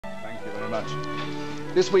much.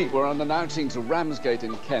 This week we're announcing to Ramsgate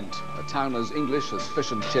in Kent, a town as English as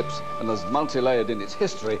fish and chips and as multi-layered in its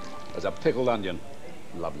history as a pickled onion.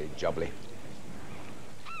 Lovely jubbly.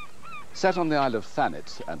 Set on the Isle of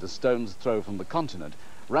Thanet and a stone's throw from the continent,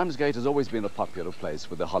 Ramsgate has always been a popular place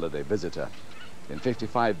with the holiday visitor. In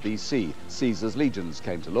 55 BC, Caesar's legions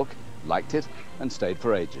came to look, liked it, and stayed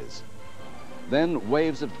for ages. Then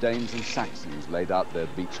waves of Danes and Saxons laid out their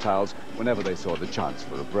beach towels whenever they saw the chance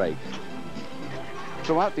for a break.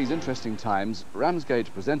 Throughout these interesting times,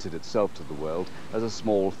 Ramsgate presented itself to the world as a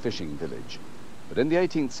small fishing village. But in the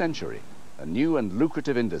 18th century, a new and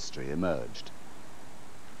lucrative industry emerged.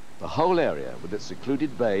 The whole area, with its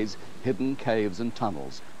secluded bays, hidden caves and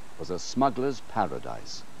tunnels, was a smuggler's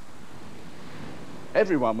paradise.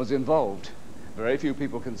 Everyone was involved. Very few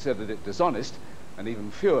people considered it dishonest, and even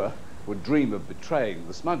fewer would dream of betraying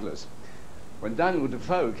the smugglers. When Daniel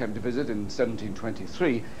Defoe came to visit in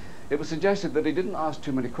 1723, it was suggested that he didn't ask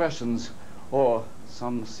too many questions, or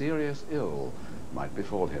some serious ill might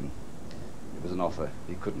befall him. It was an offer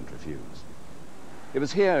he couldn't refuse. It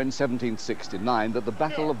was here in 1769 that the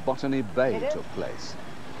Battle of Botany Bay took place.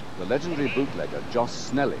 The legendary bootlegger Joss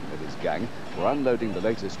Snelling and his gang were unloading the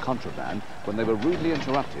latest contraband when they were rudely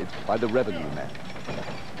interrupted by the revenue men.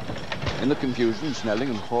 In the confusion, Snelling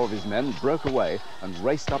and 4 of his men broke away and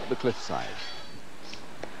raced up the cliffside.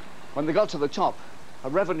 When they got to the top, a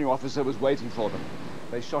revenue officer was waiting for them.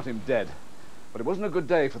 They shot him dead. But it wasn't a good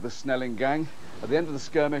day for the Snelling gang. At the end of the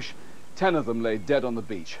skirmish, 10 of them lay dead on the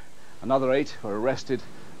beach. Another 8 were arrested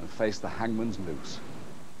and faced the hangman's noose.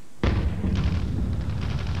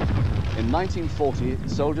 In 1940,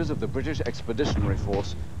 soldiers of the British Expeditionary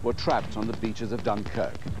Force were trapped on the beaches of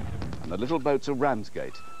Dunkirk, and the little boats of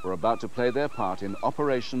Ramsgate were about to play their part in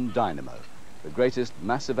Operation Dynamo, the greatest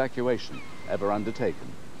mass evacuation ever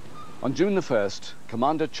undertaken. On June the 1st,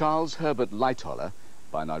 Commander Charles Herbert Lightoller,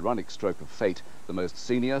 by an ironic stroke of fate, the most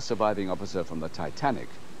senior surviving officer from the Titanic,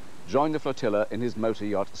 joined the flotilla in his motor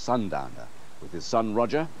yacht Sundowner with his son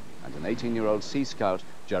Roger and an 18-year-old sea scout,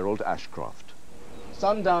 Gerald Ashcroft.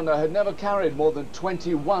 Sundowner had never carried more than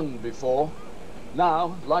 21 before.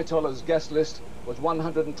 Now, Lightoller's guest list was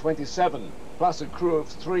 127, plus a crew of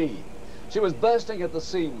 3. She was bursting at the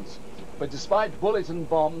seams, but despite bullet and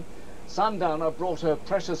bomb, Sundowner brought her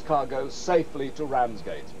precious cargo safely to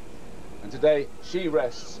Ramsgate. And today, she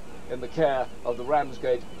rests in the care of the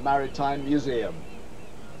Ramsgate Maritime Museum.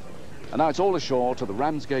 And now it's all ashore to the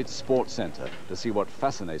Ramsgate Sports Centre to see what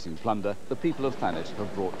fascinating plunder the people of Thanet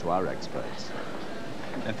have brought to our experts.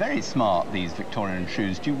 They're very smart, these Victorian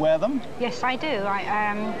shoes. Do you wear them? Yes, I do.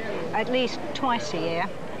 At least twice a year.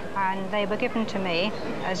 And they were given to me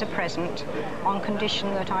as a present on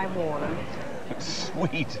condition that I wore them.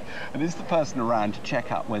 Sweet. And is the person around to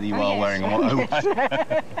check up whether you are wearing them? Oh,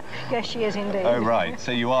 right. Yes, she is indeed. Oh, right.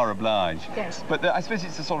 So you are obliged. Yes. But I suppose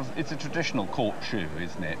it's a traditional court shoe,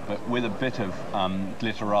 isn't it? But with a bit of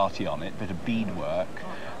glitterati on it, a bit of beadwork.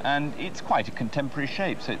 And it's quite a contemporary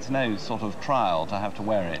shape, so it's no sort of trial to have to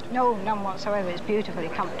wear it. No, none whatsoever. It's beautifully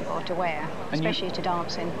comfortable to wear, especially to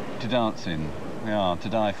dance in. To dance in. Yeah, to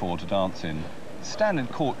die for, to dance in.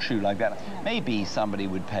 Standard court shoe like that, maybe somebody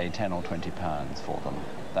would pay £10 or £20 for them,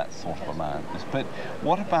 that sort of amount. But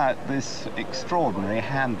what about this extraordinary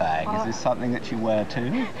handbag? Is this something that you wear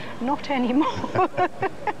too? Not anymore.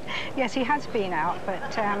 Yes, he has been out,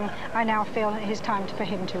 but I now feel it is time for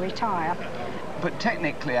him to retire. But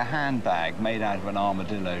technically a handbag made out of an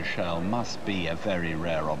armadillo shell must be a very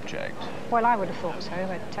rare object. Well, I would have thought so,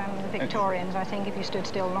 but the Victorians, I think if you stood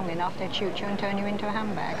still long enough, they'd shoot you and turn you into a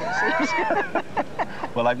handbag, it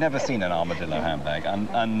seems. Well, I've never seen an armadillo handbag,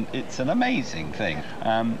 and it's an amazing thing.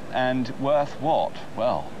 And worth what?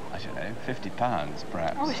 Well, I don't know, £50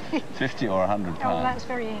 perhaps. Oh, 50 or £100. Oh, that's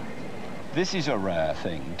very... This is a rare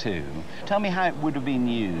thing too. Tell me how it would have been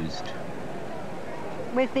used.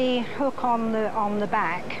 With the hook on the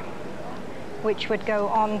back, which would go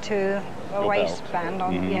onto a waistband,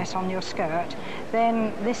 yes, on your skirt,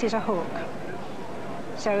 then this is a hook.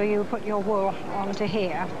 So you put your wool onto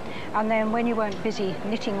here, and then when you weren't busy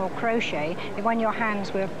knitting or crochet, when your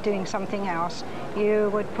hands were doing something else, you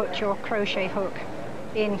would put your crochet hook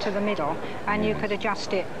into the middle, and you could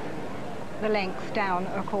adjust it, the length down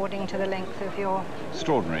according to the length of your...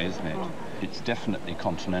 Extraordinary, isn't it? It's definitely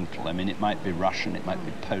continental. I mean, it might be Russian, it might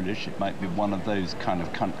be Polish, it might be one of those kind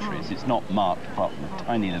of countries. It's not marked apart from a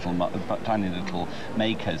tiny little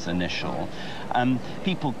maker's initial.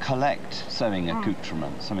 People collect sewing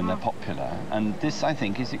accoutrements. I mean, they're popular, and this, I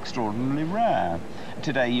think, is extraordinarily rare.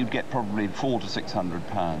 Today, you'd get probably £400 to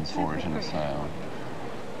 £600 for it in a sale.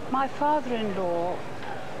 My father-in-law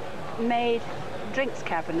made drinks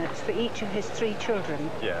cabinets for each of his 3 children.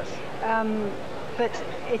 Yes. But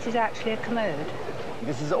it is actually a commode.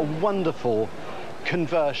 This is a wonderful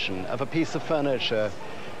conversion of a piece of furniture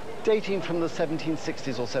dating from the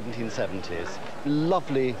 1760s or 1770s.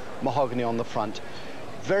 Lovely mahogany on the front,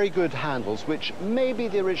 very good handles, which may be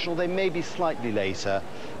the original, they may be slightly later,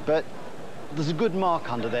 but there's a good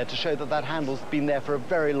mark under there to show that that handle's been there for a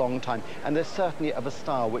very long time, and they're certainly of a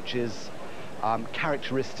style which is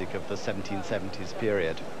characteristic of the 1770s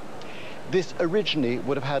period. This originally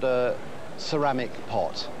would have had a ceramic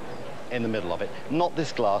pot in the middle of it, not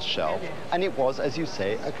this glass shelf, and it was, as you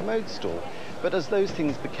say, a commode stool. But as those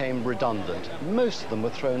things became redundant, most of them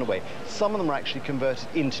were thrown away. Some of them were actually converted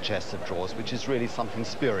into chests of drawers, which is really something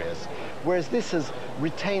spurious. Whereas this has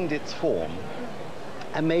retained its form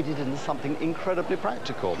and made it into something incredibly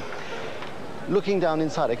practical. Looking down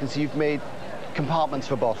inside, I can see you've made compartments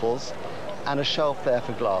for bottles and a shelf there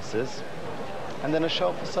for glasses, and then a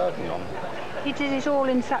shelf for serving on. He did it all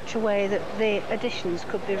in such a way that the additions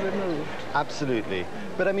could be removed. Absolutely.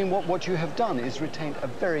 But I mean, what you have done is retained a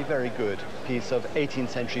very, very good piece of 18th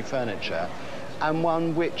century furniture, and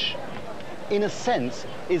one which, in a sense,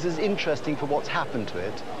 is as interesting for what's happened to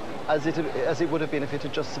it as it would have been if it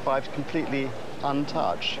had just survived completely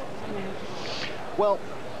untouched. Well,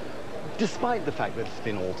 despite the fact that it's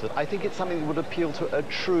been altered, I think it's something that would appeal to a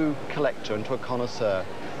true collector and to a connoisseur.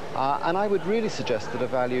 And I would really suggest that a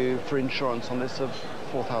value for insurance on this of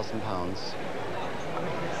 £4,000.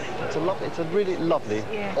 It's a really lovely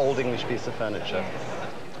old English piece of furniture.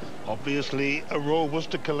 Obviously, a Royal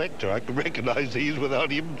Worcester collector. I can recognise these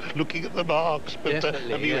without even looking at the marks. But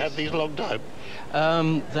have you had these a long time?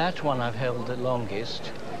 That one I've held the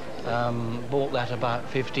longest. Bought that about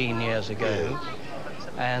 15 years ago. Yes.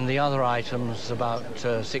 And the other items about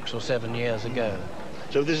 6 or 7 years ago.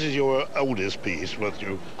 So this is your oldest piece, what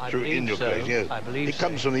you threw in your place? Yes. I believe it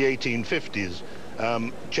comes from the 1850s.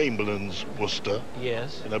 Chamberlain's Worcester.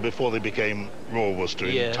 Yes. You know, before they became Royal Worcester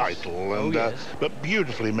in title, and but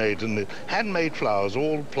beautifully made, and handmade flowers,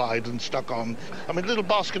 all plied and stuck on. I mean, a little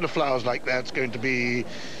basket of flowers like that's going to be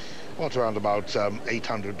what, around about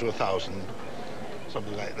 800 to 1,000.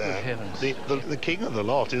 Something like that. Good heavens. The king of the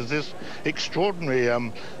lot is this extraordinary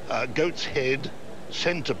goat's head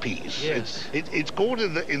centerpiece. Yes. It's called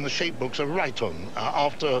in the shape books a rhyton,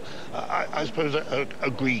 after I suppose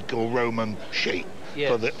a Greek or Roman shape.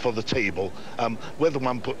 Yes. For the table, whether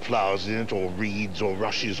one put flowers in it or reeds or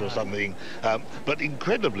rushes or something, but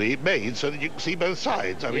incredibly made so that you can see both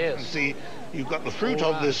sides. I mean, you can see you've got the fruit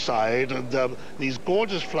on this side and these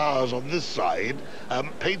gorgeous flowers on this side,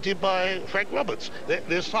 painted by Frank Roberts.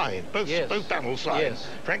 They're signed, both panels signed. Yes.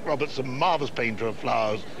 Frank Roberts, a marvellous painter of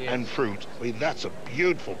flowers and fruit. I mean, that's a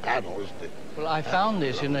beautiful panel, isn't it? Well, I found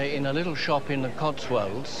this in a little shop in the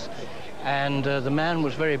Cotswolds. And the man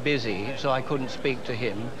was very busy, so I couldn't speak to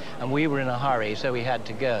him, and we were in a hurry, so we had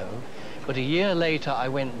to go. But a year later I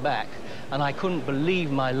went back, and I couldn't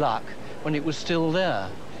believe my luck when it was still there.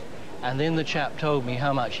 And then the chap told me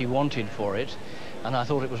how much he wanted for it, and I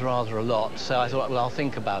thought it was rather a lot, so I thought, well, I'll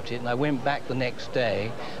think about it. And I went back the next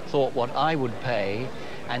day, thought what I would pay,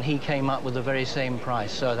 and he came up with the very same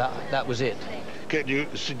price, so that was it. Can you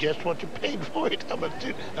suggest what you paid for it? How much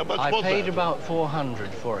was that? I paid about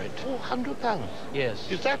 400 for it. £400?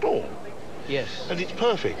 Yes. Is that all? Yes. And it's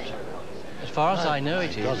perfect? As far as I know,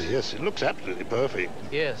 it is. God, yes, it looks absolutely perfect.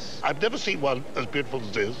 Yes. I've never seen one as beautiful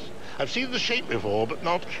as this. I've seen the shape before, but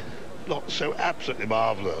not so absolutely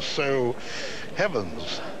marvellous. So,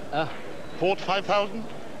 heavens. Bought 5,000?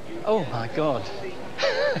 Oh, my God.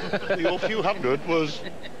 Your few hundred was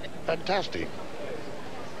fantastic.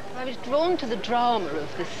 I was drawn to the drama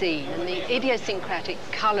of the scene and the idiosyncratic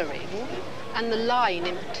colouring and the line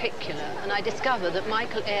in particular, and I discovered that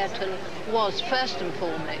Michael Ayrton was first and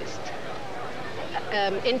foremost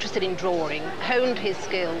interested in drawing, honed his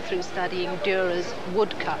skill through studying Dürer's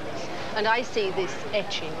woodcuts, and I see this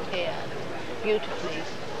etching here, beautifully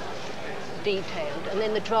detailed, and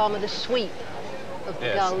then the drama, the sweep of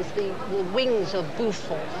the gulls, the wings of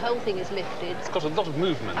Buffon, the whole thing is lifted. It's got a lot of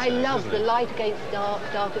movement. I love the light against dark,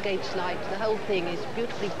 dark against light. The whole thing is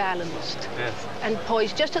beautifully balanced and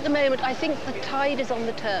poised. Just at the moment, I think the tide is on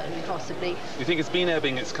the turn, possibly. You think it's been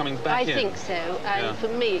ebbing, it's coming back in? I think so, and for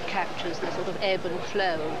me it captures the sort of ebb and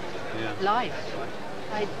flow of life.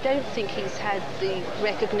 I don't think he's had the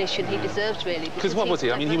recognition he deserves, really. Because what was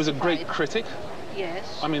he? I mean, he was a great critic.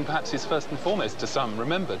 Yes. I mean, perhaps he's first and foremost, to some,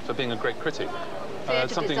 remembered for being a great critic.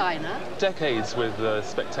 Theatre designer. Decades with The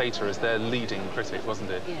Spectator as their leading critic,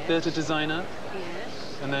 wasn't it? Yes. Theatre designer.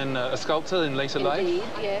 Yes. and then a sculptor in later life. Indeed,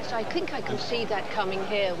 yes. I think I can see that coming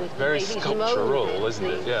here with very these sculptural, molds, isn't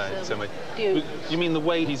it? Yeah, in some way. You mean the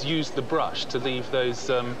way he's used the brush to leave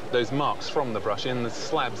those marks from the brush in the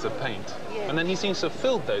slabs of paint? Yes. And then he seems to have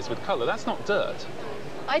filled those with colour. That's not dirt.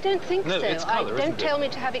 I don't think no, so. It's colour, don't tell me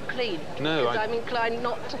to have it cleaned. No, I'm inclined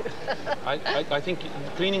not to. I think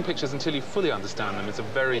cleaning pictures until you fully understand them is a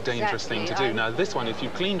very dangerous thing to do. Now, this one, if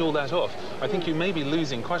you've cleaned all that off, I think you may be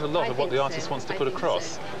losing quite a lot of what the artist wants to put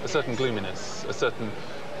across. A certain gloominess, a certain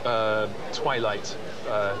twilight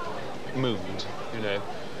mood, you know.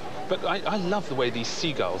 But I love the way these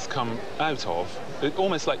seagulls come out of,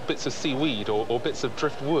 almost like bits of seaweed or bits of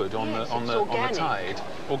driftwood on the tide.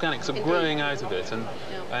 Organic, sort of growing out of it,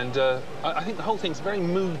 and I think the whole thing's very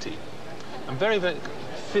moody and very, very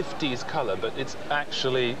 50s colour, but it's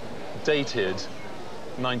actually dated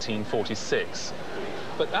 1946.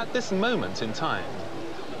 But at this moment in time,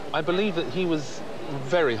 I believe that he was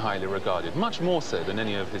very highly regarded, much more so than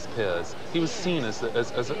any of his peers. He was seen as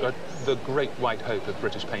the great white hope of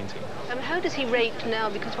British painting. How does he rate now?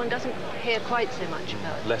 Because one doesn't hear quite so much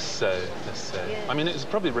about it. Less so, less so. Yes. I mean, it's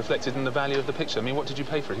probably reflected in the value of the picture. I mean, what did you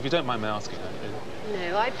pay for it? If you don't mind me asking.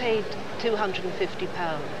 No, I paid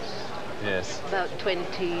 £250. Yes. About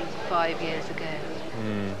 25 years ago.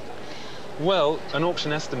 Mm. Well, an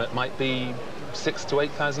auction estimate might be £6,000 to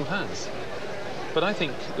 £8,000. But I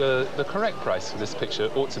think the correct price for this picture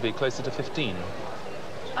ought to be closer to 15.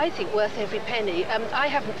 I think worth every penny. I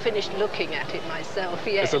haven't finished looking at it myself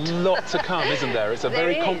yet. There's a lot to come, isn't there? It's a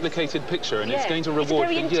very complicated picture, and it's going to reward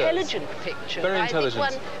for years. It's a very intelligent picture. Very intelligent. I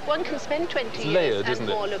think one can spend 20 years and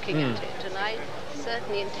more looking at it, and I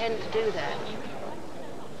certainly intend to do that.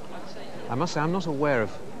 I must say, I'm not aware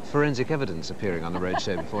of forensic evidence appearing on the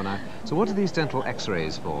Roadshow before now. So what are these dental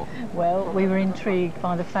x-rays for? Well, we were intrigued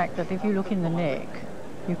by the fact that if you look in the neck,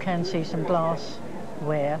 you can see some glass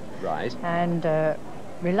wear. Right. And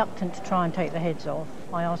reluctant to try and take the heads off,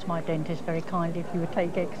 I asked my dentist very kindly if he would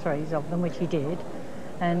take x-rays of them, which he did.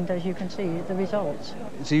 And as you can see, the results.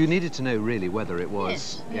 So you needed to know really whether it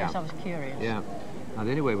was... Yes, I was curious. Yeah. Now,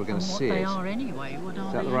 the only way we're going to see it... What they are anyway, what are they?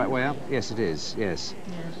 Is that the right way up? Yes, it is, yes.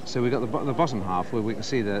 So we've got the bottom half where we can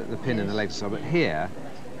see the pin in the legs, so, but here,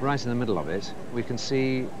 right in the middle of it, we can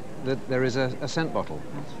see that there is a scent bottle.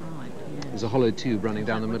 That's right, yes. There's a hollow tube running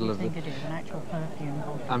down the middle of I think it is, an actual perfume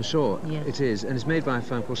bottle. I'm sure it is, and it's made by a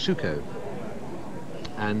firm called Schuko.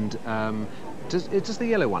 And does the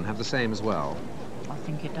yellow one have the same as well? I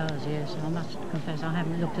think it does, yes. I must confess I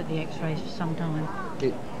haven't looked at the x-rays for some time.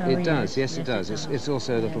 It does, yes, it does. It's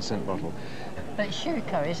also a little scent bottle. But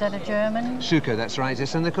Schuko, is that a German? Schuko, that's right,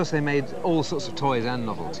 yes. And of course they made all sorts of toys and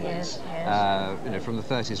novelties, you know, from the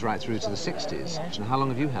 30s right through to the 60s. Yes. And how long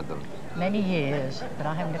have you had them? Many years, but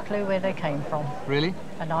I haven't a clue where they came from. Really?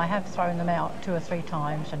 And I have thrown them out 2 or 3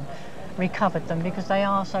 times and recovered them because they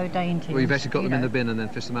are so dainty. Well, you've actually got them in the bin and then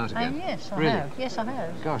fished them out again? Yes, I have. Yes, I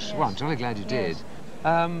have. Gosh, yes. Well, I'm jolly glad you did.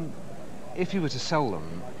 If you were to sell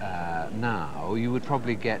them now, you would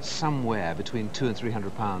probably get somewhere between £200 and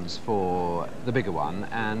 £300 for the bigger one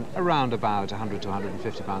and around about £100 to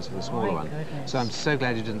 £150 for the smaller one. So I'm so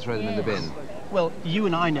glad you didn't throw them in the bin. Well, you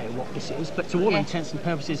and I know what this is, but to all intents and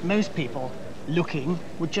purposes, most people looking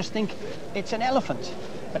would just think it's an elephant.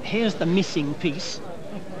 But here's the missing piece,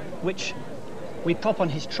 which we pop on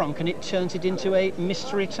his trunk and it turns it into a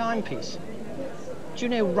mystery timepiece. Do you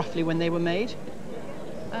know roughly when they were made?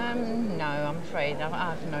 No, I'm afraid I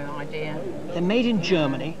have no idea. They're made in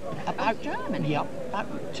Germany. About Germany? Yeah,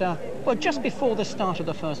 well, just before the start of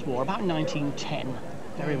the First War, about 1910,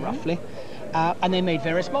 very roughly. And they made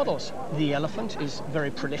various models. The elephant is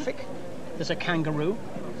very prolific. There's a kangaroo,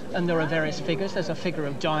 and there are various figures. There's a figure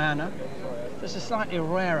of Diana. There's a slightly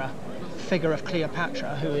rarer figure of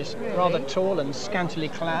Cleopatra, who is rather tall and scantily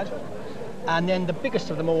clad. And then the biggest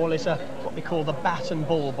of them all is what we call the bat and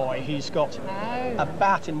ball boy. He's got a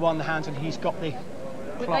bat in one hand and he's got the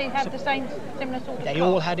clock. Would they have the same, similar sort of They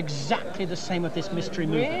all had exactly the same of this mystery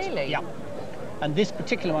movement. Really? Yeah. And this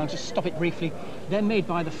particular one, I'll just stop it briefly, they're made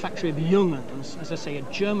by the factory of Jungens, as I say, a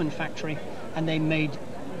German factory, and they made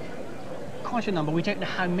quite a number. We don't know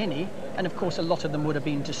how many, and of course a lot of them would have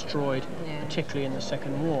been destroyed, particularly in the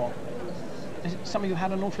Second War. Is it something you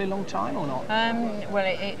had an awfully long time or not? Well,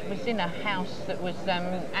 it was in a house that was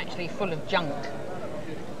actually full of junk,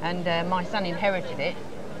 and my son inherited it,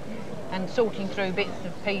 and sorting through bits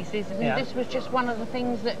of pieces, and this was just one of the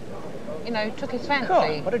things that, you know, took his fancy.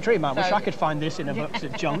 Cool. What a dream. I wish I could find this in a box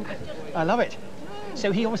of junk. I love it.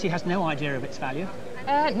 So he obviously has no idea of its value.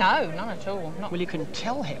 No, none at all. Not... Well, you can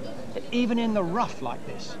tell him that even in the rough like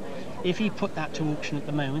this, if he put that to auction at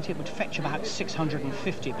the moment, it would fetch about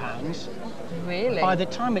 £650. Really? By the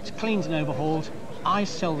time it's cleaned and overhauled, I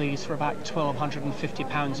sell these for about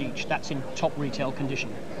 £1,250 each. That's in top retail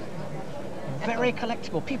condition. Very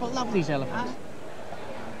collectible. People love these elephants.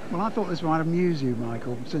 Well, I thought this might amuse you,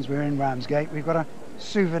 Michael. Since we're in Ramsgate, we've got a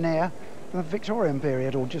souvenir from the Victorian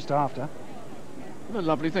period, or just after. What a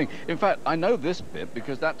lovely thing. In fact, I know this bit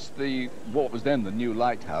because that's what was then the new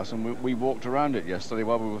lighthouse, and we walked around it yesterday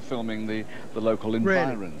while we were filming the local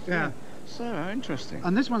environs. Really? Yeah. So interesting.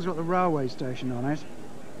 And this one's got the railway station on it,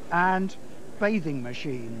 and bathing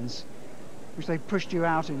machines, which they pushed you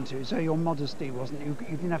out into, so your modesty wasn't, you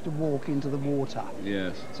didn't have to walk into the water.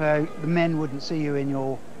 Yes. So the men wouldn't see you in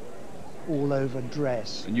your all-over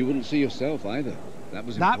dress. And you wouldn't see yourself either. That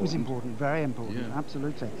was important. That was important, very important, yeah.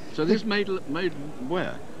 Absolutely. So this made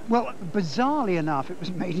where? Well, bizarrely enough, it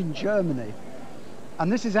was made in Germany.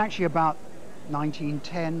 And this is actually about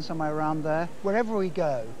 1910, somewhere around there. Wherever we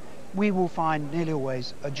go, we will find nearly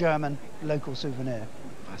always a German local souvenir.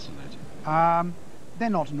 Fascinating. They're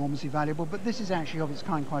not enormously valuable, but this is actually of its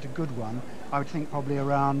kind quite a good one. I would think probably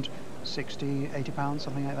around 60, 80 pounds,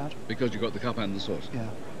 something like that. Because you've got the cup and the sauce? Yeah.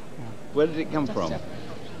 Where did it come from?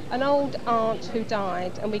 An old aunt who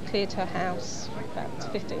died, and we cleared her house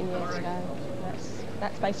about 15 years ago.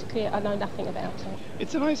 That's basically it. I know nothing about it.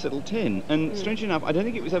 It's a nice little tin, and strangely enough, I don't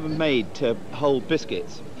think it was ever made to hold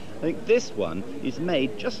biscuits. I think this one is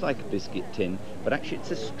made just like a biscuit tin, but actually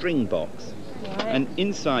it's a string box. Right. And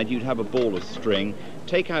inside you'd have a ball of string,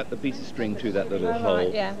 take out the piece of string through that little hole,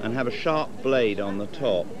 and have a sharp blade on the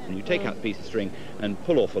top. And you take out the piece of string and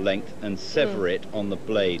pull off a length and sever it on the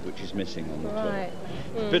blade, which is missing on the top.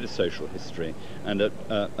 A bit of social history. And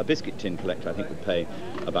a biscuit tin collector, I think, would pay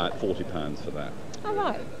about £40 for that. All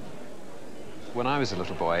right. When I was a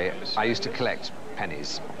little boy, I used to collect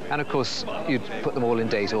pennies. And of course, you'd put them all in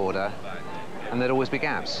date order, and there'd always be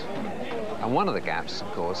gaps. And one of the gaps,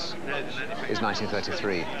 of course, is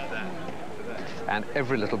 1933. And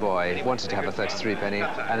every little boy wanted to have a 33 penny,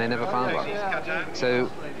 and they never found one. So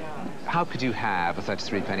how could you have a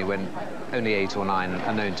 33 penny when only 8 or 9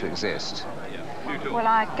 are known to exist? Well,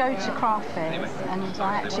 I go to craft fairs, and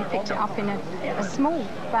I actually picked it up in a small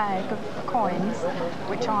bag of coins,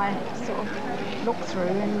 which I sort of looked through,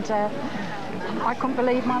 and I couldn't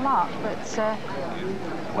believe my luck, but...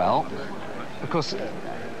 Well, of course,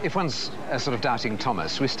 if one's a sort of doubting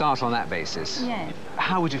Thomas, we start on that basis. Yeah.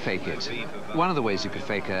 How would you fake it? One of the ways you could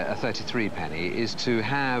fake a 33 penny is to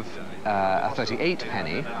have a 38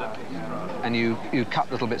 penny, and you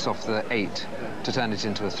cut little bits off the 8 to turn it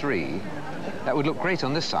into a 3. That would look great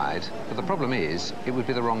on this side, but the problem is it would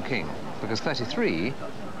be the wrong king, because 33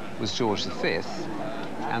 was George V,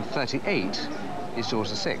 and 38 is George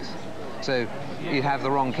VI. So you have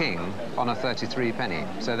the wrong king on a 33 penny,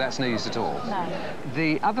 so that's no use at all. No.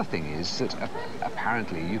 The other thing is that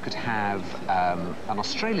apparently you could have an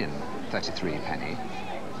Australian 33 penny.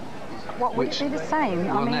 What, would it be the same?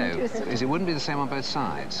 Well, I mean, no, it wouldn't be the same on both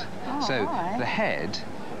sides. Oh, so right. the head,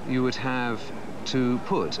 you would have to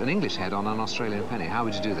put an English head on an Australian penny. How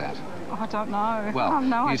would you do that? I don't know. Well, I have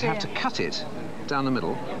no you'd idea. have to cut it down the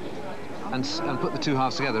middle and put the two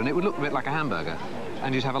halves together, and it would look a bit like a hamburger.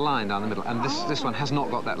 And you'd have a line down the middle, and this one has not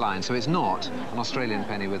got that line, so it's not an Australian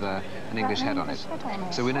penny with an English head on it.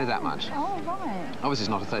 So we know that much. Oh, right. Obviously, it's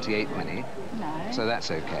not a 38 penny, No. so that's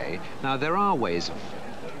okay. Now, there are ways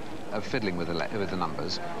of fiddling with the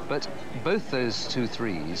numbers, but both those two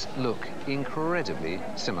 3s look incredibly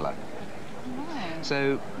similar. Right.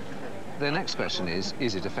 So the next question is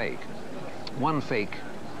it a fake? One fake,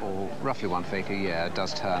 or roughly one fake a year,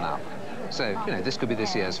 does turn up. So, you know, this could be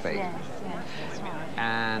this year's fake. Yes, that's right.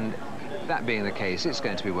 And that being the case, it's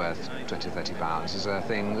going to be worth 20, 30 pounds as a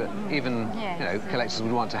thing that even, you know, collectors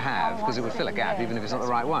would want to have, because it would fill a gap, even if it's not the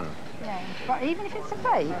right one. Yeah, but even if it's a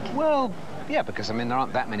fake? Well, yeah, because, I mean, there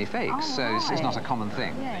aren't that many fakes, so it's not a common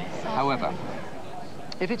thing. Yes, however,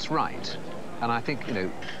 if it's right, and I think, you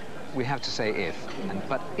know, we have to say if,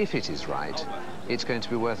 but if it is right, it's going to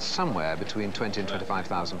be worth somewhere between £20,000 and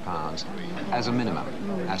 £25,000 as a minimum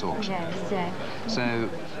at auction. Yes, yeah. So,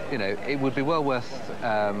 you know, it would be well worth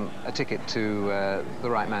a ticket to the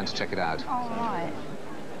right man to check it out. All right.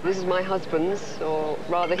 This is my husband's, or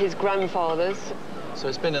rather his grandfather's. So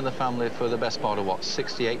it's been in the family for the best part of, what,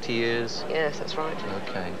 60, 80 years? Yes, that's right.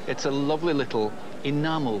 Okay. It's a lovely little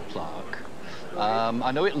enamel plaque.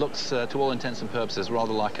 I know it looks, to all intents and purposes,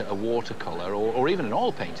 rather like a watercolour or even an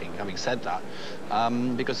oil painting, having said that,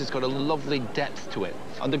 because it's got a lovely depth to it.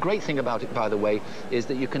 And the great thing about it, by the way, is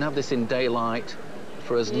that you can have this in daylight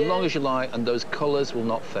for as long as you like, and those colours will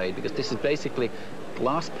not fade, because this is basically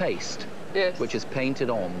glass paste, which is painted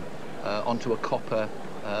on onto a copper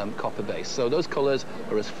base. So those colours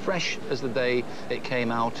are as fresh as the day it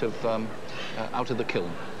came out of the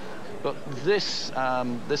kiln. But this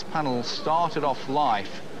panel started off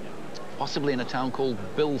life possibly in a town called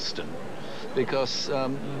Bilston, because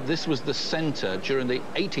this was the centre during the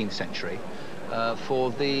 18th century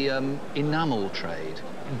for the enamel trade.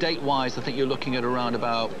 Date-wise, I think you're looking at around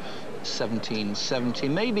about 1770,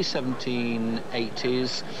 maybe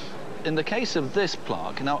 1780s. In the case of this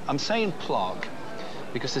plaque, now I'm saying plaque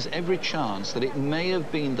because there's every chance that it may have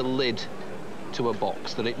been the lid to a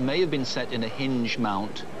box, that it may have been set in a hinge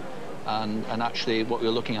mount, and actually what we're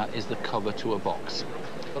looking at is the cover to a box.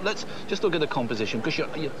 But let's just look at the composition, because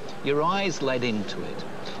your eyes led into it.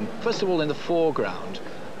 First of all, in the foreground,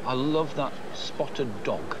 I love that spotted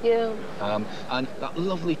dog. Yeah. And that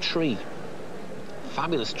lovely tree,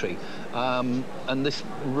 fabulous tree, and this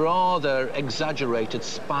rather exaggerated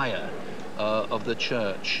spire of the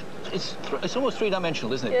church. It's almost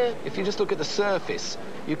three-dimensional, isn't it? Yeah. If you just look at the surface,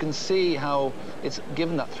 you can see how it's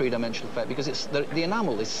given that three-dimensional effect, because the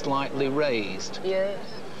enamel is slightly raised. Yes.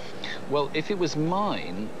 Well, if it was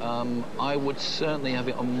mine, I would certainly have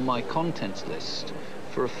it on my contents list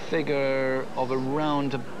for a figure of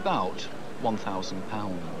around about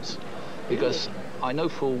 £1,000, because I know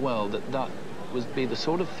full well that that would be the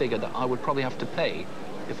sort of figure that I would probably have to pay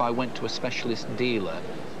if I went to a specialist dealer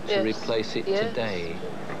to replace it today.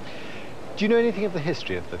 Do you know anything of the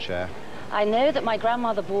history of the chair? I know that my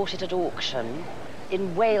grandmother bought it at auction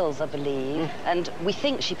in Wales, I believe, and we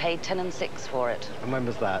think she paid 10 and 6 for it. And when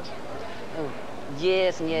was that? Oh,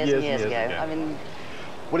 years and years and years ago. I mean...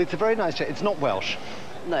 Well, it's a very nice chair. It's not Welsh.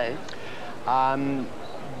 No.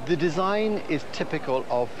 The design is typical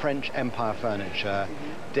of French Empire furniture,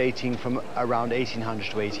 dating from around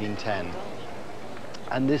 1800 to 1810.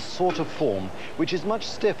 And this sort of form, which is much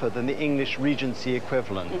stiffer than the English Regency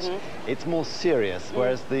equivalent. It's more serious,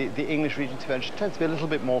 whereas the English Regency furniture tends to be a little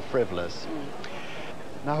bit more frivolous.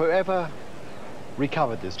 Now, whoever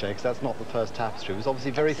recovered this chair, because that's not the first tapestry, was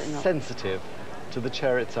obviously very sensitive to the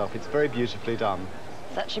chair itself. It's very beautifully done.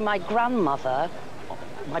 It's actually my grandmother,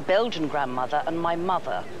 my Belgian grandmother, and my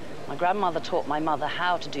mother. My grandmother taught my mother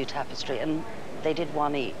how to do tapestry, and they did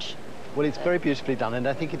one each. Well, it's very beautifully done, and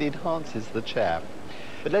I think it enhances the chair.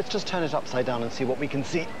 But let's just turn it upside down and see what we can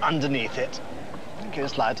see underneath it. Okay,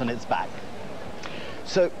 just lie it on its back.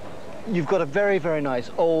 So, you've got a very, very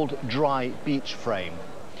nice old, dry beech frame.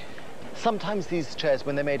 Sometimes these chairs,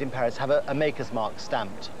 when they're made in Paris, have a maker's mark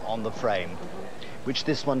stamped on the frame, which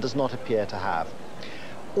this one does not appear to have.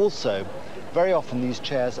 Also, very often these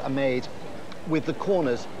chairs are made with the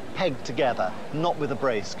corners pegged together, not with a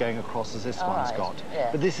brace going across as this one's got.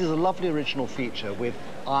 But this is a lovely original feature with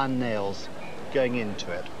iron nails going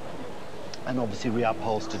into it, and obviously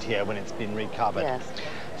reupholstered here when it's been recovered.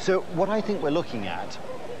 So what I think we're looking at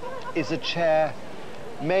is a chair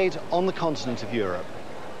made on the continent of Europe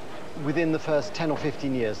within the first 10 or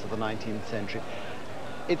 15 years of the 19th century.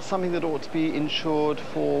 It's something that ought to be insured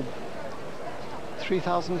for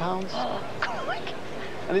 £3,000.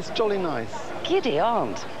 And it's jolly nice. Giddy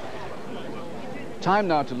aunt. Time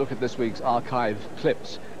now to look at this week's archive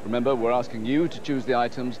clips. Remember, we're asking you to choose the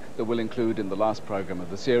items that we'll include in the last programme of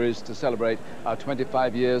the series to celebrate our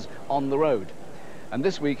 25 years on the road. And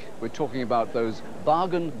this week, we're talking about those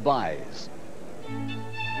bargain buys.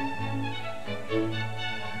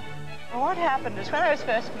 What happened is, when I was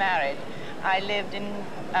first married, I lived in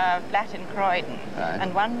a flat in Croydon.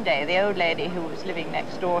 And one day, the old lady who was living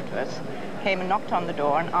next door to us came and knocked on the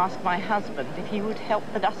door and asked my husband if he would help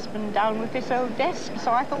the dustman down with this old desk.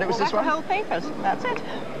 So I thought, well, that's the whole papers. That's it.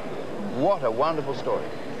 What a wonderful story.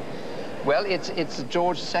 Well, it's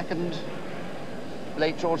George II,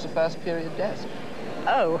 late George I period desk.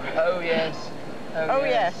 Oh. Oh, yes. Oh,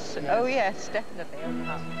 yes. Oh, yes, definitely.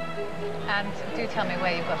 And do tell me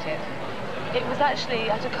where you got it. It was actually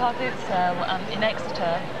at a car boot sale in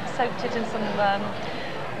Exeter. Soaked it in some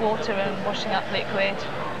water and washing up liquid,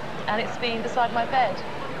 and it's been beside my bed.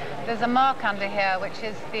 There's a mark under here which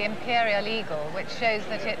is the Imperial Eagle, which shows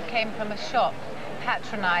that it came from a shop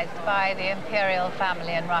patronised by the imperial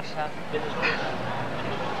family in Russia.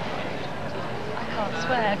 I can't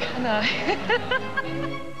swear, can I?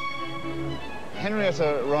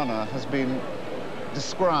 Henrietta Ronner has been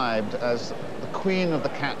described as the queen of the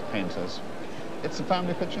cat painters. It's a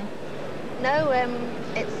family picture? No,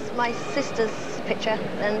 it's my sister's picture,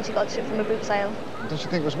 and she got it from a boot sale. Did she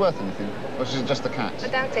think it was worth anything? Or was it just the cats? I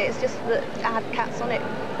doubt it, it's just that it had cats on it.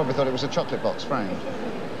 Probably thought it was a chocolate box framed.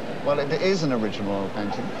 Well, it is an original oil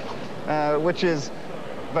painting, which is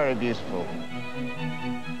very beautiful.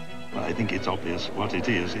 Well, I think it's obvious what it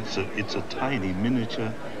is. It's a tiny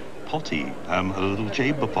miniature potty, a little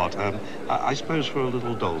chamber pot. I suppose for a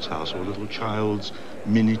little doll's house or a little child's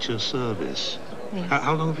miniature service. Yes.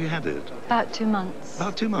 How long have you had it? About 2 months.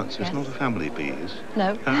 About 2 months? Yes. It's not a family piece?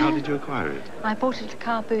 No. How did you acquire it? I bought it at a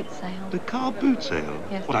car boot sale. The car boot sale?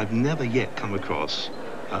 Yes. Well, I've never yet come across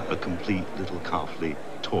a complete little Calfley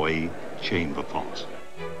toy chamber pot.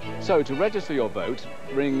 So to register your vote,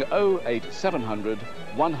 ring 08700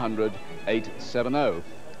 100 870.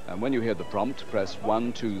 And when you hear the prompt, press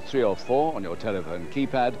 1, 2, 3 or 4 on your telephone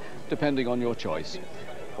keypad, depending on your choice.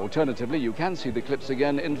 Alternatively, you can see the clips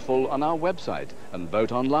again in full on our website and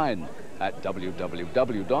vote online at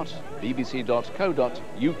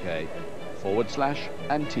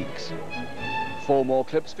www.bbc.co.uk/antiques. 4 more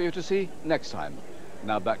clips for you to see next time.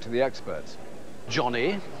 Now back to the experts.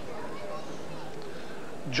 Johnny,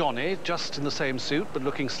 just in the same suit, but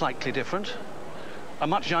looking slightly different. A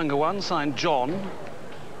much younger one, signed John.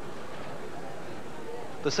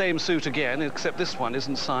 The same suit again, except this one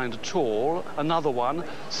isn't signed at all. Another one,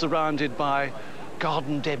 surrounded by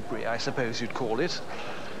garden debris, I suppose you'd call it.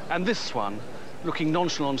 And this one, looking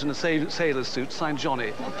nonchalant in a sailor's suit, signed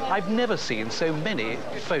Johnny. I've never seen so many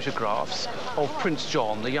photographs of Prince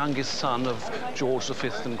John, the youngest son of George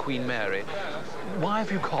V and Queen Mary. Why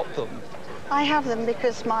have you got them? I have them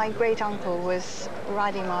because my great-uncle was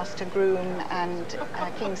riding master, groom and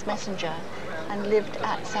King's Messenger and lived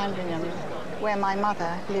at Sandringham, where my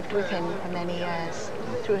mother lived with him for many years,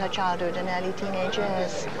 through her childhood and early teenage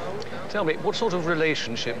years. Tell me, what sort of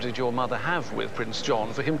relationship did your mother have with Prince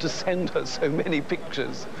John for him to send her so many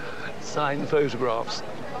pictures, signed photographs?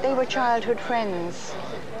 They were childhood friends.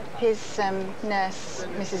 His nurse,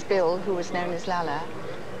 Mrs. Bill, who was known as Lala,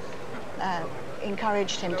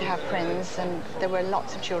 encouraged him to have friends, and there were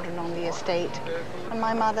lots of children on the estate. And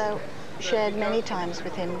my mother shared many times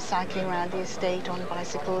with him, cycling around the estate on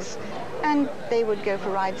bicycles, and they would go for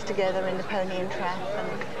rides together in the pony and trap and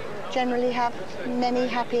generally have many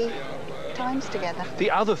happy times together. The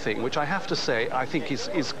other thing, which I have to say I think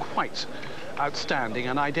is quite outstanding,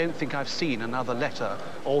 and I don't think I've seen another letter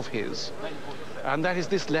of his, and that is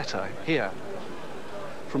this letter here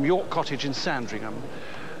from York Cottage in Sandringham,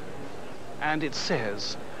 and it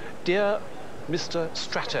says, "Dear Mr.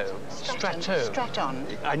 Stratton.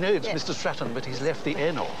 I know it's Yes. Mr. Stratton, but he's left the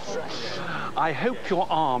N off. I hope your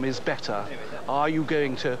arm is better. Are you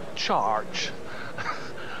going to charge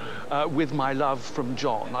with my love from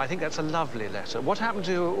John?" I think that's a lovely letter. What happened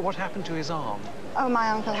to his arm? Oh, my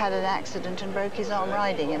uncle had an accident and broke his arm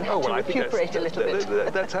riding and had to recuperate a little bit.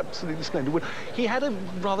 That's absolutely splendid. Well, he had a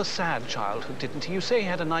rather sad childhood, didn't he? You say he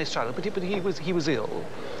had a nice childhood, but he was ill.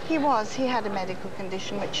 He was. He had a medical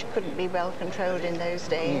condition which couldn't be well controlled in those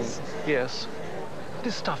days. Yes.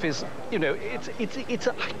 This stuff is, you know, I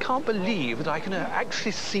can't believe that I can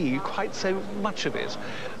actually see quite so much of it.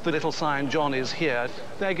 The little sign John is here.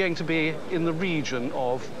 They're going to be in the region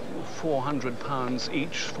of £400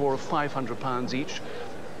 each, £400 or £500 each.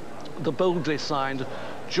 The boldly signed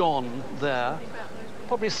John there,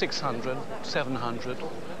 probably 600, 700.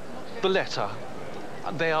 The letter,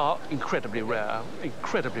 they are incredibly rare,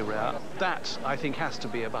 incredibly rare. That, I think, has to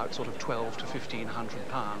be about sort of £1,200 to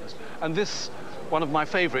 £1,500. And this, one of my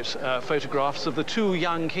favourite photographs of the two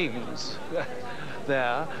young kings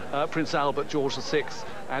there, Prince Albert, George VI,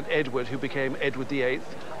 and Edward, who became Edward VIII.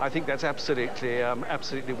 I think that's absolutely,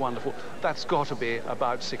 absolutely wonderful. That's got to be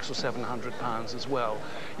about £600 or £700 as well.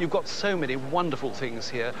 You've got so many wonderful things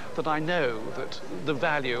here that I know that the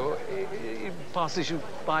value passes you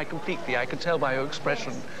by completely. I can tell by your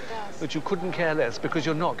expression that you couldn't care less because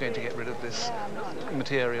you're not going to get rid of this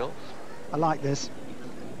material. I like this.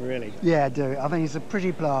 Really? Yeah, I do. I think it's a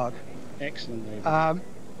pretty plaque. Excellent, David.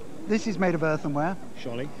 This is made of earthenware.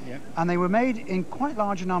 Surely, yeah. And they were made in quite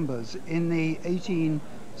large numbers in the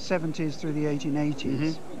 1870s through the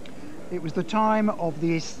 1880s. It was the time of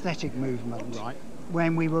the aesthetic movement. Right.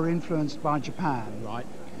 When we were influenced by Japan. Right.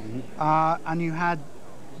 And you had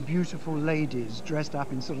beautiful ladies dressed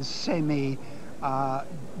up in sort of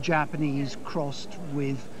semi-Japanese crossed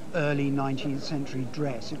with early 19th century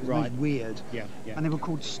dress. It was most weird. Yeah, yeah. And they were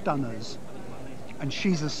called stunners. And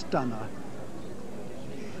she's a stunner.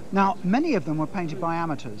 Now, many of them were painted by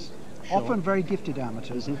amateurs, often very gifted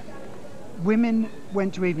amateurs. Women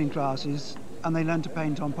went to evening classes and they learned to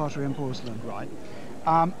paint on pottery and porcelain. Right.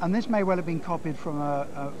 And this may well have been copied from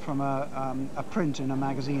a print in a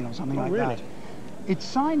magazine or something like that. It's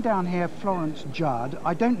signed down here, Florence Judd.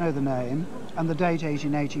 I don't know the name, and the date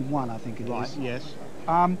 1881, I think it is. Right, yes.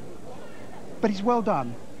 But it's well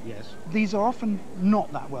done. Yes. These are often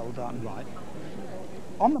not that well done. Right.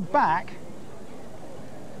 on the back,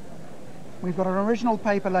 we've got an original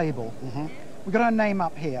paper label. We've got our name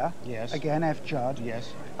up here. Yes. Again, F. Judd.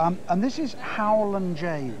 Yes. And this is Howell and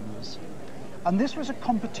James. And this was a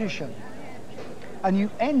competition. And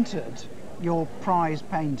you entered your prize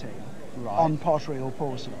painting on pottery or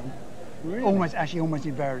porcelain. Really? Almost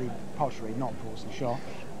invariably pottery, not porcelain. Sure.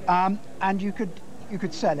 And you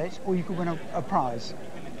could sell it, or you could win a prize.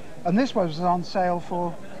 And this was on sale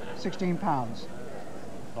for £16.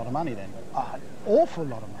 A lot of money then. An awful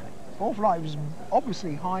lot of money. Awful lot. It was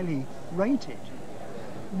obviously highly rated.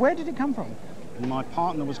 Where did it come from? My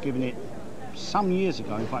partner was given it some years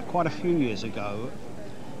ago, in fact quite a few years ago.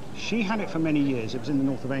 She had it for many years. It was in the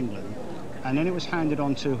north of England, and then it was handed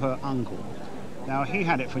on to her uncle. Now, he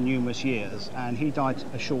had it for numerous years, and he died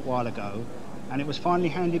a short while ago, and it was finally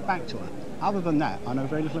handed back to her. Other than that, I know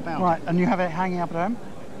very little about it. Right, and you have it hanging up at home?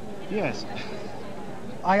 Yes.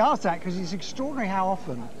 I asked that because it's extraordinary how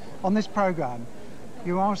often on this programme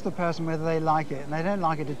you ask the person whether they like it, and they don't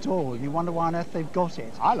like it at all, and you wonder why on earth they've got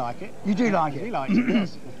it. I like it. You do like it? He likes it,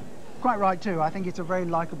 yes. Quite right too. I think it's a very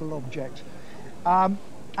likeable object. And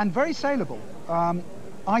very saleable.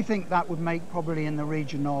 I think that would make probably in the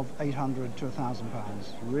region of £800 to £1,000.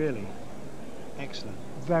 Really? Excellent.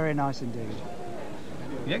 Very nice indeed.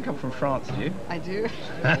 You don't come from France, do you? I do.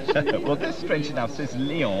 Well, this, strangely enough, says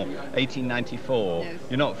Lyon, 1894. Yes.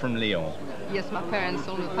 You're not from Lyon? Yes, my parents,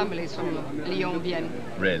 all the family is from Lyon, Vienne.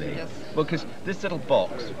 Really? Yes. Well, because this little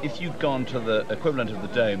box, if you'd gone to the equivalent of the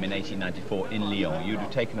Dome in 1894 in Lyon, you'd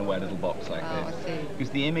have taken away a little box like this. I see. Because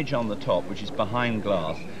the image on the top, which is behind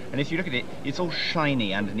glass, and if you look at it, it's all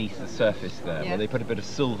shiny underneath the surface there, where they put a bit of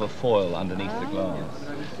silver foil underneath the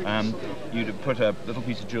glass. You'd have put a little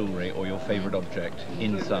piece of jewellery or your favourite object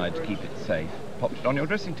inside to keep it safe, popped it on your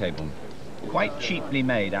dressing table. Quite cheaply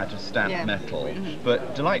made out of stamped metal,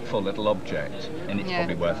 but delightful little object, and it's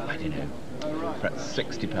probably worth, I don't know, perhaps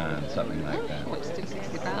 £60, something like that. Oh, still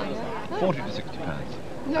 £60. 40 to £60.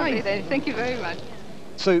 Nice, thank you very much.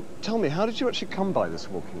 So tell me, how did you actually come by this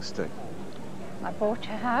walking stick? I bought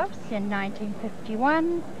a house in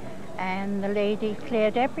 1951 and the lady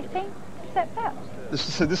cleared everything except that.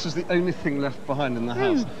 So this was the only thing left behind in the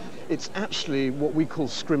house. It's actually what we call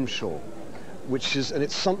scrimshaw, which is, and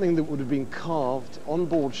it's something that would have been carved on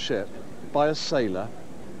board ship by a sailor,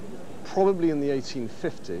 probably in the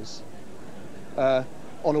 1850s,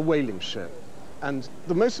 on a whaling ship. And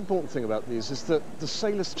the most important thing about these is that the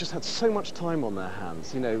sailors just had so much time on their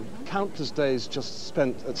hands, you know, countless days just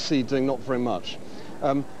spent at sea doing not very much.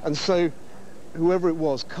 And so whoever it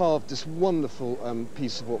was carved this wonderful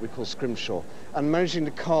piece of what we call scrimshaw, and managing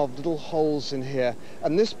to carve little holes in here.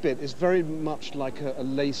 And this bit is very much like a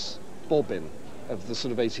lace bobbin of the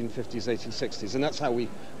sort of 1850s, 1860s, and that's how we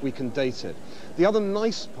can date it. The other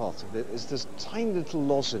nice part of it is this tiny little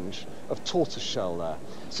lozenge of tortoiseshell there.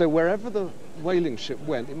 So wherever the whaling ship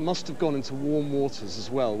went, it must have gone into warm waters as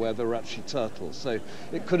well, where there were actually turtles. So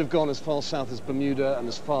it could have gone as far south as Bermuda and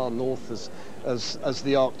as far north as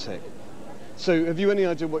the Arctic. So have you any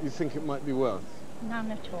idea what you think it might be worth?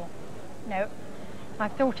 None at all. No.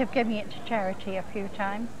 I've thought of giving it to charity a few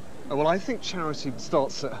times. Well, I think charity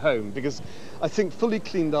starts at home, because I think fully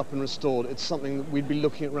cleaned up and restored, it's something that we'd be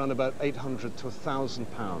looking at around about £800 to £1,000.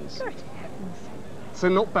 Good heavens. So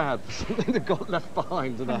not bad for something that got left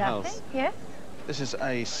behind in a house. Yes. This is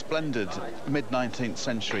a splendid mid-19th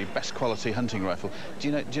century best quality hunting rifle.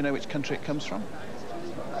 Do you know which country it comes from?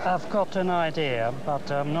 I've got an idea, but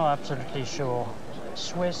I'm not absolutely sure.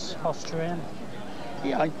 Swiss, Austrian?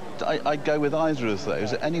 Yeah, I'd go with either of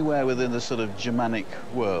those, anywhere within the sort of Germanic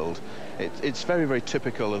world. It's very, very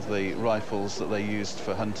typical of the rifles that they used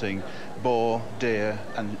for hunting boar, deer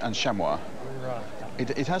and chamois. Right.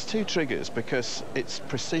 It has two triggers because its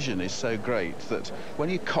precision is so great that when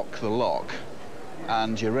you cock the lock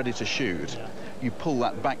and you're ready to shoot, you pull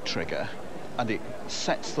that back trigger and it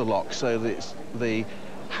sets the lock so that the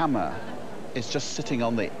hammer is just sitting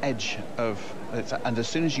on the edge of it, and as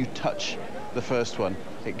soon as you touch the first one,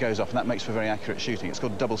 it goes off, and that makes for very accurate shooting. It's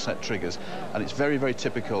called double set triggers, and it's very, very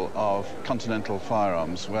typical of continental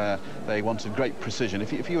firearms where they wanted great precision.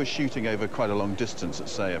 If you were shooting over quite a long distance,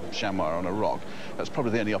 let's say a chamois on a rock, that's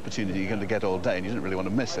probably the only opportunity you're going to get all day, and you didn't really want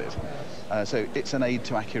to miss it. So it's an aid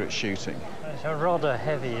to accurate shooting. It's rather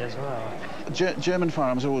heavy as well. German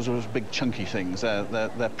firearms are always big chunky things.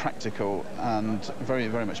 They're practical and very,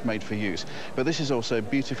 very much made for use. But this is also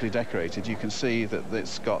beautifully decorated. You can see that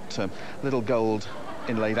it's got little gold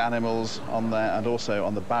inlaid animals on there, and also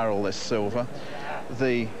on the barrel there's silver.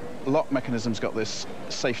 The lock mechanism's got this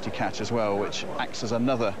safety catch as well, which acts as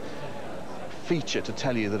another feature to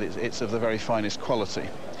tell you that it's of the very finest quality.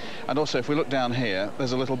 And also, if we look down here,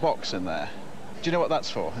 there's a little box in there. Do you know what that's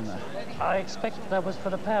for in there? I expect that was for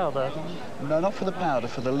the powder. No, not for the powder,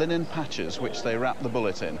 for the linen patches which they wrap the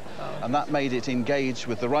bullet in. And that made it engage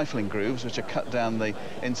with the rifling grooves, which are cut down the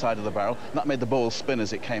inside of the barrel. And that made the ball spin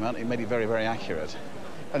as it came out. It made it very, very accurate.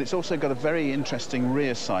 And it's also got a very interesting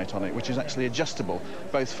rear sight on it, which is actually adjustable,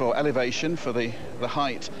 both for elevation, for the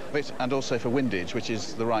height of it, and also for windage, which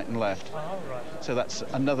is the right and left. So that's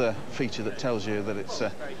another feature that tells you that it's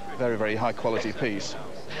a very, very high-quality piece.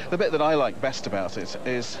 The bit that I like best about it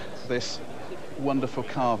is this wonderful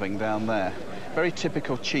carving down there. Very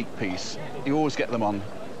typical cheek piece. You always get them on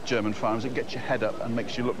German firearms. It gets your head up and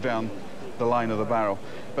makes you look down the line of the barrel.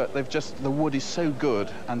 But the wood is so good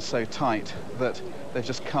and so tight that they've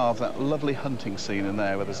just carved that lovely hunting scene in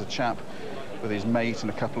there where there's a chap with his mate and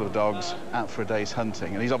a couple of dogs out for a day's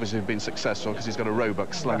hunting. And he's obviously been successful because he's got a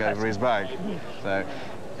roebuck slung over his bag. So,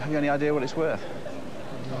 have you any idea what it's worth?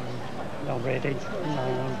 Not really.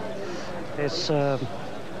 No. It's a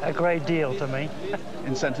great deal to me.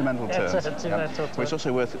 In sentimental terms? It's sentimental terms. Well, it's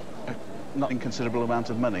also worth a not inconsiderable amount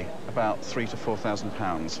of money, about £3,000 to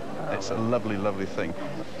 £4,000. It's a lovely, lovely thing.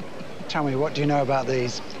 Tell me, what do you know about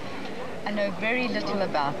these? I know very little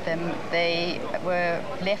about them. They were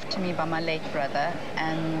left to me by my late brother,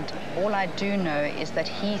 and all I do know is that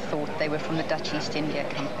he thought they were from the Dutch East India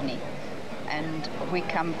Company. And we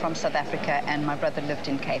come from South Africa, and my brother lived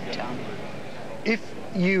in Cape Town. If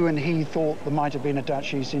you and he thought there might have been a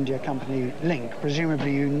Dutch East India Company link,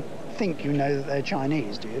 presumably you think you know that they're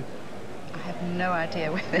Chinese, do you? I have no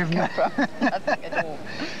idea where they come from. Nothing at all.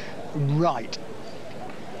 Right.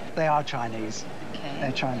 They are Chinese. Okay.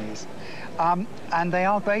 They're Chinese. And they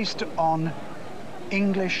are based on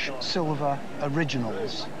English silver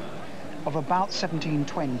originals of about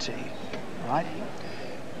 1720, right?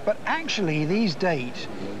 But actually, these date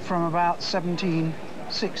from about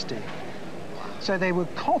 1760. So they were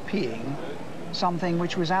copying something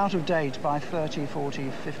which was out of date by 30, 40,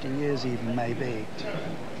 50 years even, maybe.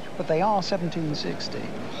 But they are 1760.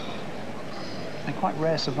 They're quite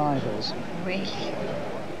rare survivors. Really?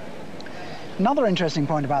 Another interesting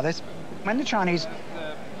point about this, when the Chinese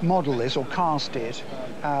model this, or cast it,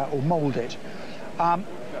 or mould it,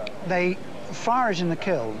 they fire it in the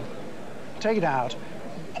kiln, take it out,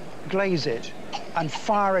 glaze it, and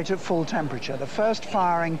fire it at full temperature. The first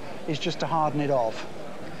firing is just to harden it off.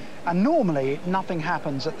 And normally, nothing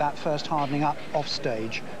happens at that first hardening up off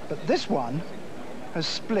stage. But this one has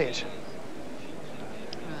split.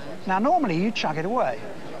 Now, normally, you chuck it away.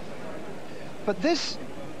 But this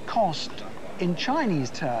cost, in Chinese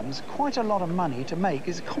terms, quite a lot of money to make.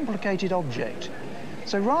 It's a complicated object.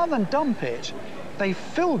 So rather than dump it, they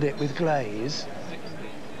filled it with glaze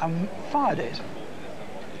and fired it.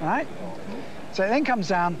 Right? So it then comes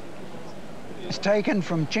down, it's taken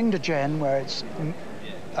from Qingdezhen, where it's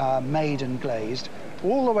made and glazed,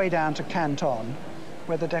 all the way down to Canton,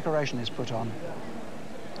 where the decoration is put on.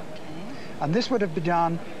 Okay. And this would have been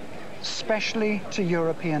done specially to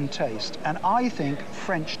European taste, and I think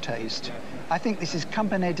French taste. I think this is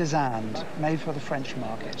Compagnie des Indes, made for the French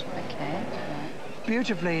market. Okay.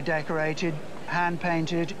 Beautifully decorated,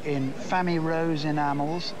 hand-painted in famille rose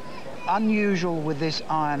enamels, unusual with this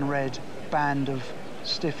iron red band of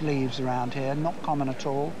stiff leaves around here, not common at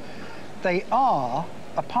all. They are,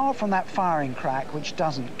 apart from that firing crack, which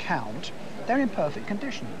doesn't count, they're in perfect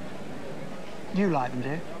condition. You like them, do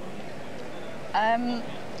you? I'm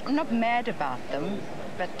not mad about them,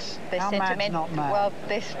 but they're sentimental. Well,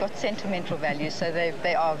 they've got sentimental value, so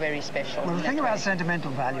they are very special. Well, the thing about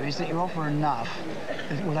sentimental value is that you offer enough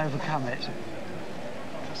that it will overcome it.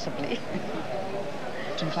 Possibly.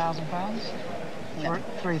 £2,000? No.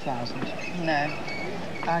 3,000? No.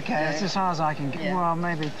 Okay, that's as far as I can get. Yeah. Well,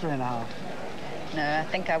 maybe 3.5. No, I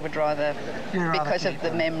think I would rather, because of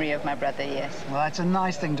the memory of my brother, yes. Well, it's a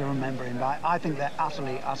nice thing to remember him by. I think they're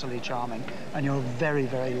utterly, utterly charming, and you're very,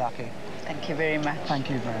 very lucky. Thank you very much. Thank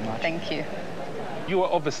you very much. Thank you. You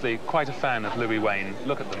are obviously quite a fan of Louis Wain.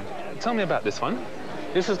 Look at them. Tell me about this one.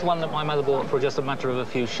 This is the one that my mother bought for just a matter of a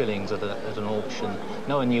few shillings at an auction.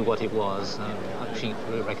 No one knew what it was. She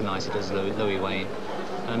recognised it as Louis Wain.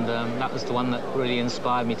 And that was the one that really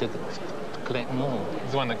inspired me to collect more.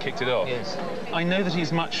 The one that kicked it off? Yes. I know that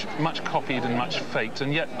he's much copied and much faked,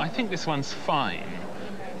 and yet I think this one's fine.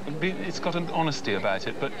 It's got an honesty about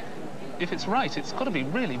it, but if it's right, it's got to be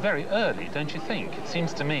really very early, don't you think? It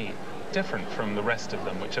seems to me. different from the rest of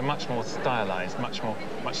them, which are much more stylized, much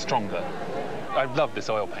stronger. I love this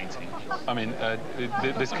oil painting. I mean,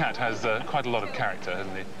 this cat has quite a lot of character,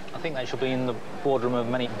 hasn't he? I think that should be in the boardroom of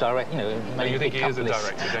many many you think big he is a companies.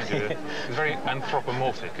 director, don't you? It's very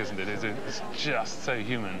anthropomorphic, isn't it? It's just so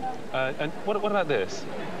human. And what about this?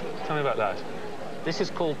 Tell me about that. This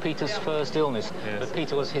is called Peter's first illness, Yes. but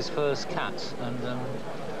Peter was his first cat, and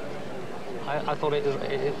I thought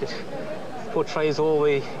it portrays all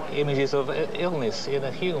the images of illness in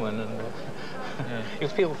a human, and you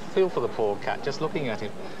feel for the poor cat just looking at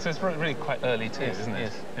him. So it's really quite early too, Yes, isn't it?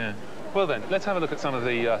 yes. Yeah. Well then, let's have a look at some of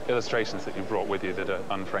the illustrations that you brought with you that are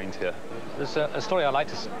unframed here. There's a story I'd like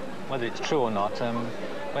to, whether it's true or not.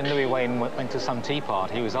 When Louis Wain went to some tea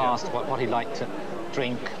party, he was asked what he liked to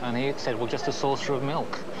drink, and he said, well, just a saucer of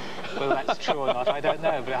milk. Whether that's true or not, I don't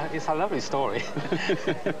know, but it's a lovely story.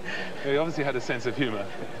 He obviously had a sense of humour,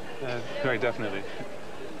 very definitely.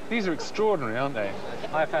 These are extraordinary, aren't they?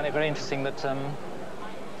 I found it very interesting that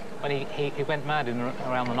when he went mad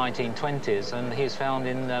around the 1920s, and he was found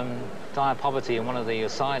in dire poverty in one of the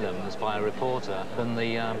asylums by a reporter. And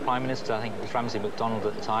the Prime Minister, I think it was Ramsay MacDonald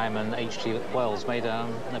at the time, and H.G. Wells made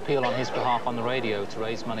an appeal on his behalf on the radio to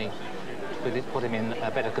raise money to put him in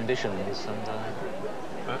better conditions.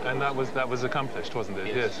 And that was accomplished, wasn't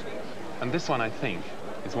it? Yes. And this one, I think,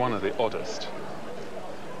 is one of the oddest.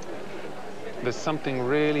 There's something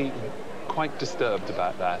really quite disturbed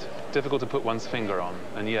about that. Difficult to put one's finger on,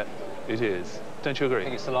 and yet it is. Don't you agree? I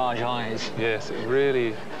think it's the large eyes. Yes, it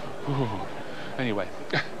really... Ooh. Anyway,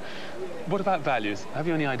 what about values? Have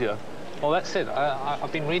you any idea? Well, that's it.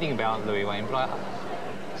 I've been reading about Louis Wain, but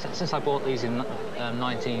since I bought these in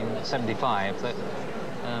 1975, I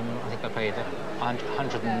think I paid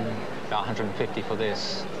about 150 for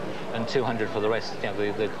this, and 200 for the rest. You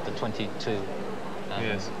know, the 22.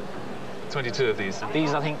 Yes. 22 of these.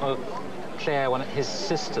 These, I think, were Claire, one of his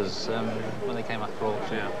sisters, when they came up for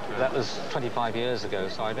auction. Yeah. That was 25 years ago,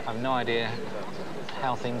 so I have no idea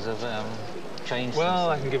how things have changed. Well,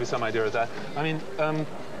 I can give you some idea of that. I mean,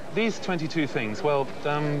 these 22 things, well,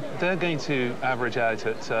 they're going to average out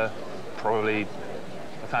at probably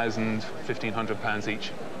 £1,000, £1,500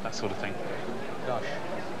 each, that sort of thing. Gosh,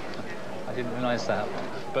 I didn't realise that.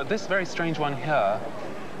 But this very strange one here,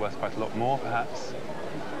 worth quite a lot more, perhaps.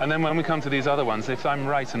 And then when we come to these other ones, if I'm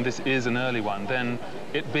right and this is an early one, then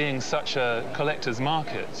it being such a collector's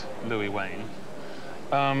market, Louis Wain,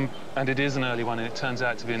 and it is an early one and it turns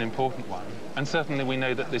out to be an important one, and certainly we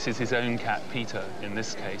know that this is his own cat, Peter, in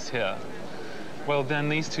this case here, well then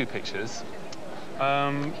these two pictures,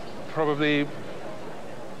 probably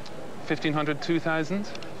 1,500, 2,000,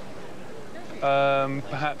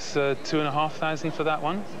 perhaps 2,500 for that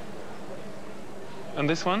one. And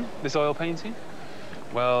this one, this oil painting,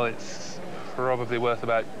 well, it's probably worth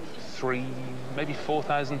about maybe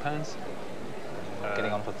 £4,000.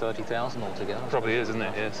 Getting on for 30,000 altogether. Probably is, isn't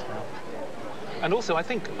it? Yes. And also, I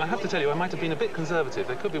think, I have to tell you, I might have been a bit conservative.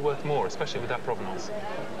 They could be worth more, especially with that provenance.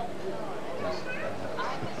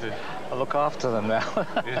 Yes. I'll look after them now.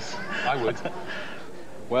 Yes, I would.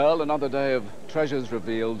 Well, another day of treasures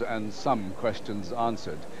revealed and some questions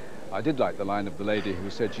answered. I did like the line of the lady who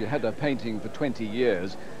said she had a painting for 20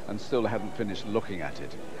 years and still hadn't finished looking at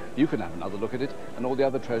it. You can have another look at it and all the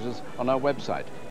other treasures on our website.